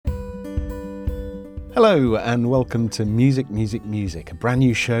Hello and welcome to Music, Music, Music, a brand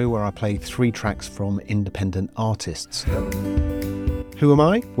new show where I play 3 tracks from independent artists. Who am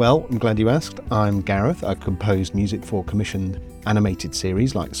I? Well, I'm glad you asked. I'm Gareth. I've composed music for commissioned animated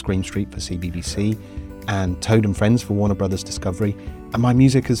series like Scream Street for CBBC and Toad and Friends for Warner Brothers Discovery, and my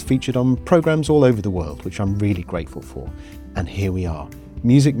music has featured on programmes all over the world, which I'm really grateful for. And here we are.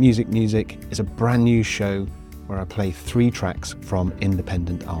 Music, Music, Music is a brand new show where I play 3 tracks from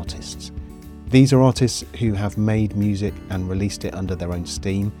independent artists. These are artists who have made music and released it under their own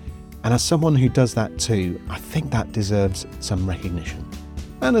steam, and as someone who does that too, I think that deserves some recognition.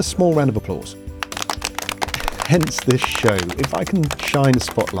 And a small round of applause. Hence this show. If I can shine a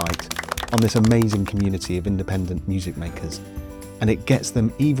spotlight on this amazing community of independent music makers, and it gets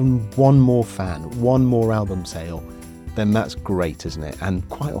them even one more fan, one more album sale, then that's great, isn't it? And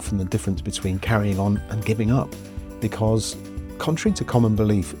quite often the difference between carrying on and giving up, because contrary to common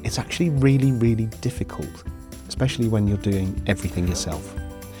belief, it's actually really, really difficult, especially when you're doing everything yourself.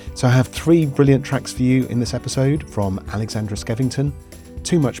 So I have 3 brilliant tracks for you in this episode from Alexandra Skevington,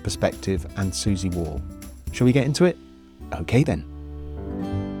 Too Much Perspective and Susy Wall. Shall we get into it? Okay then.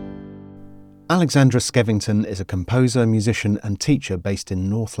 Alexandra Skevington is a composer, musician and teacher based in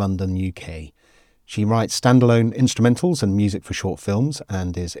North London, UK. She writes standalone instrumentals and music for short films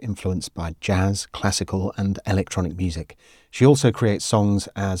and is influenced by jazz, classical and electronic music. She also creates songs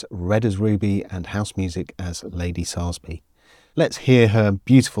as Red as Ruby and house music as Lady Sarsby. Let's hear her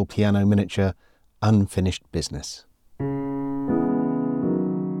beautiful piano miniature, Unfinished Business.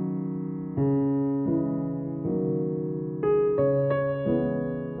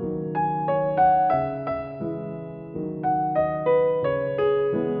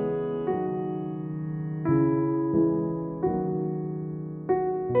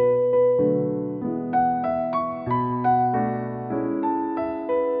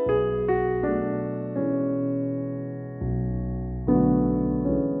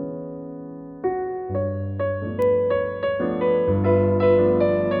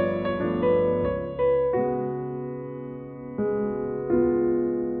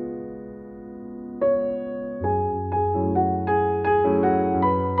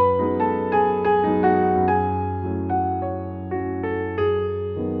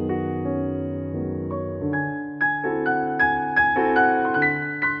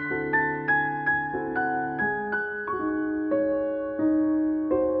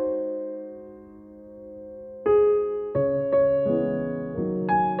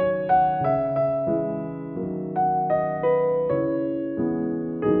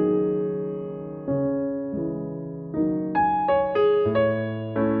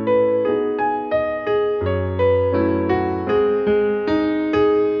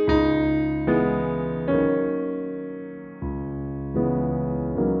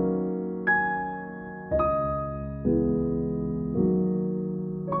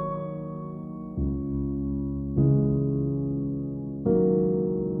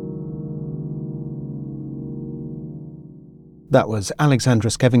 That was Alexandra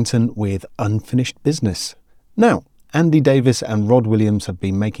Skevington with Unfinished Business. Now, Andy Davis and Rod Williams have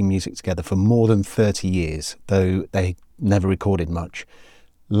been making music together for more than 30 years, though they never recorded much.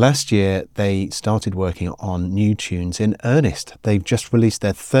 Last year, they started working on new tunes in earnest. They've just released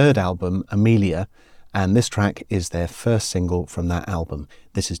their 3rd album, Amelia, and this track is their first single from that album.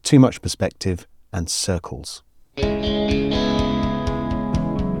 This is Too Much Perspective and Circles.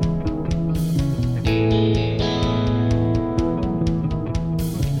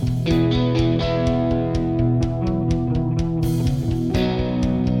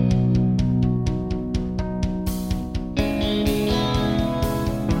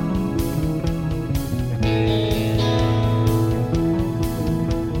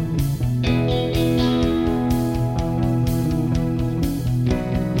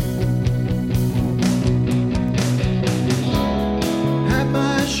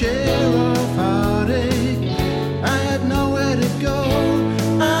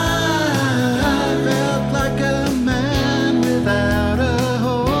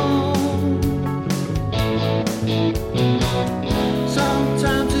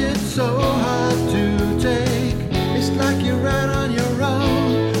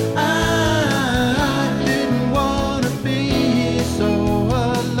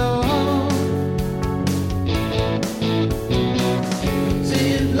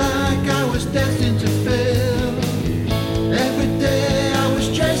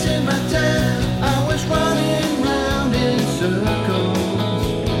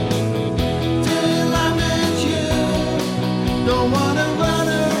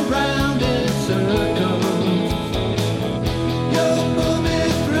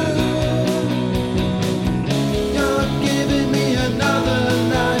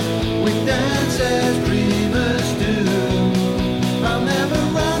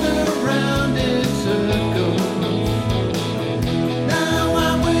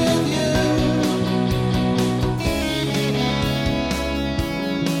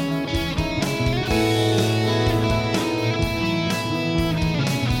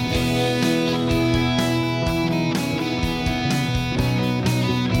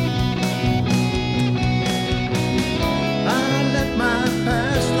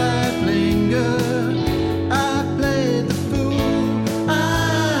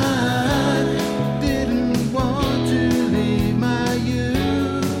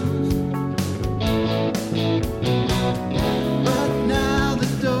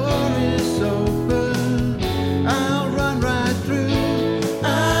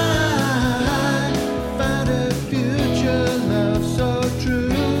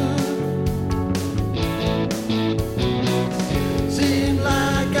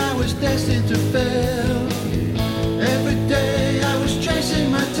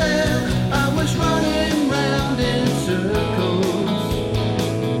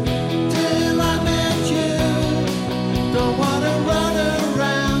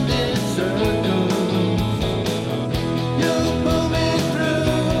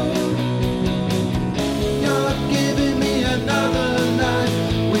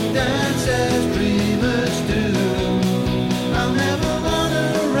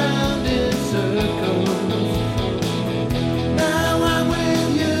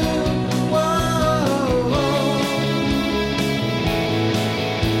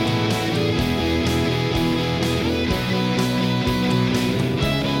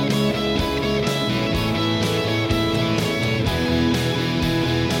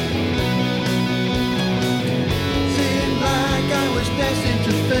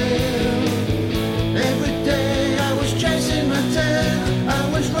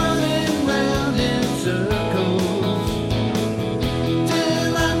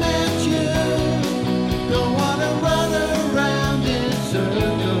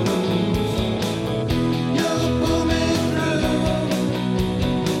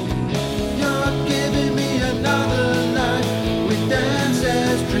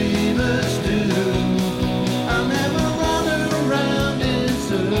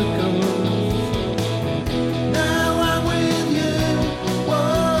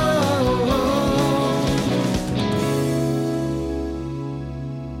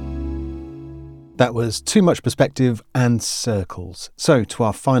 That was Too Much Perspective and Circles. So to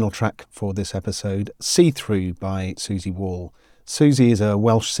our final track for this episode, See Through by Susy Wall. Susy is a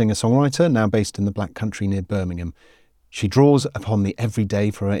Welsh singer-songwriter now based in the Black Country near Birmingham. She draws upon the everyday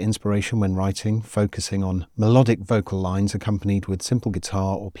for her inspiration when writing, focusing on melodic vocal lines accompanied with simple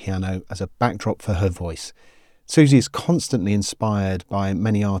guitar or piano as a backdrop for her voice. Susy is constantly inspired by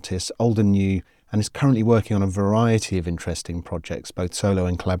many artists, old and new, and is currently working on a variety of interesting projects, both solo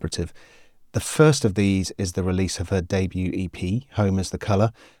and collaborative. The first of these is the release of her debut EP, Home is the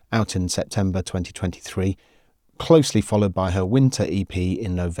Colour, out in September 2023, closely followed by her winter EP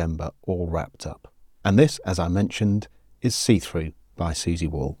in November, all wrapped up. And this, as I mentioned, is See Through by Susy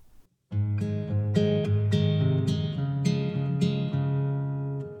Wall.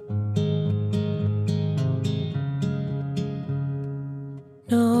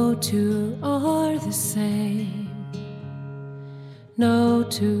 No two are the same. No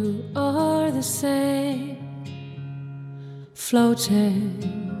two are the same.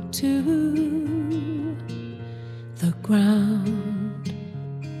 Floating to the ground.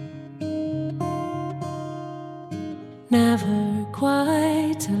 Never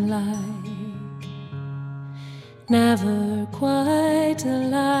quite alike. Never quite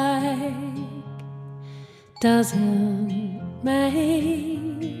alike. Doesn't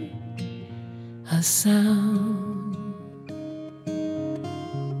make a sound.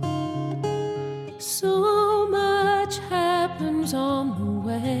 So much happens on the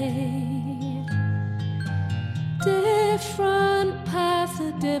way. Different path,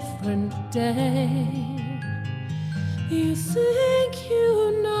 a different day. You think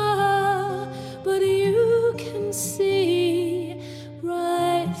you know, but you can see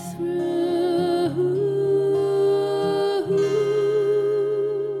right through.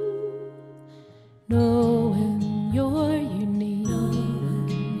 Knowing you're unique,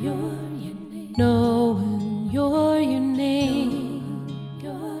 knowing you're unique,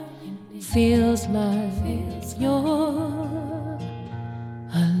 feels like you're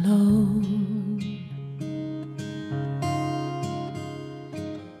alone.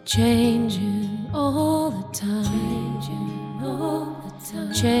 Changing all the time, changing all the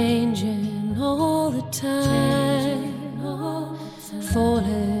time, changing all the time,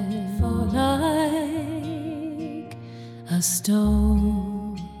 falling like a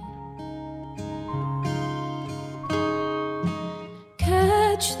stone.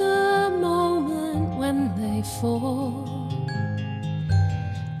 Catch the moment when they fall.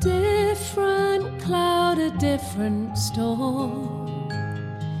 Different cloud, a different storm.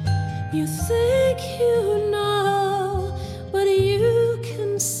 You think you know, but you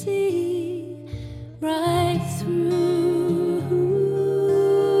can see right through.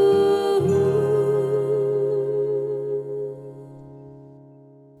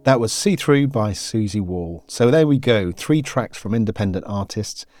 That was See Through by Susy Wall. So there we go, 3 tracks from independent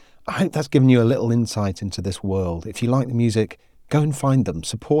artists. I hope that's given you a little insight into this world. If you like the music, go and find them.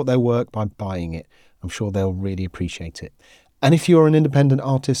 Support their work by buying it. I'm sure they'll really appreciate it. And if you're an independent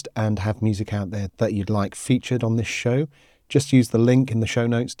artist and have music out there that you'd like featured on this show, just use the link in the show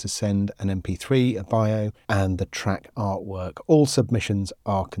notes to send an MP3, a bio, and the track artwork. All submissions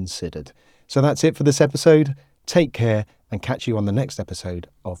are considered. So that's it for this episode. Take care and catch you on the next episode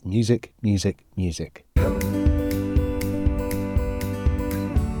of Music, Music, Music.